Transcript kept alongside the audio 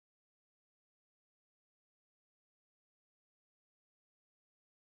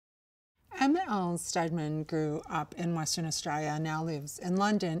ML Stedman grew up in Western Australia and now lives in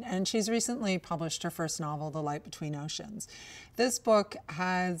London, and she's recently published her first novel, The Light Between Oceans. This book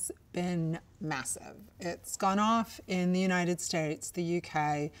has been massive. It's gone off in the United States, the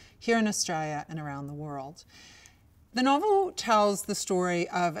UK, here in Australia, and around the world. The novel tells the story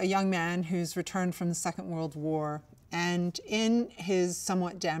of a young man who's returned from the Second World War and in his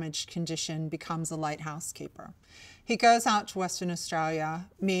somewhat damaged condition becomes a lighthouse keeper. He goes out to Western Australia,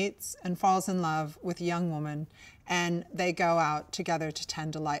 meets and falls in love with a young woman, and they go out together to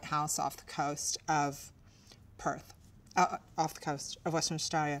tend a lighthouse off the coast of Perth, off the coast of Western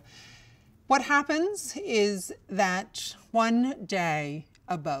Australia. What happens is that one day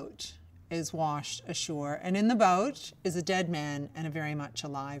a boat is washed ashore, and in the boat is a dead man and a very much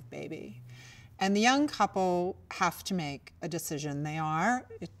alive baby. And the young couple have to make a decision. They are,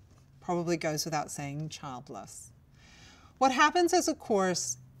 it probably goes without saying, childless. What happens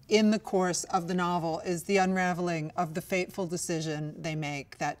in the course of the novel is the unraveling of the fateful decision they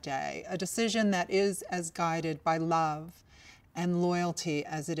make that day, a decision that is as guided by love and loyalty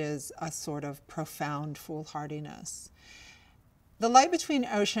as it is a sort of profound foolhardiness. The Light Between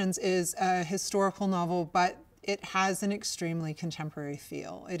Oceans is a historical novel, but it has an extremely contemporary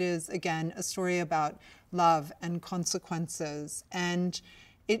feel. It is, again, a story about love and consequences, and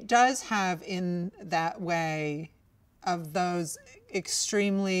it does have, in that way, of those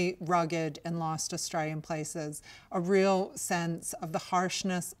extremely rugged and lost Australian places, a real sense of the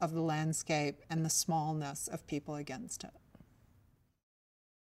harshness of the landscape and the smallness of people against it.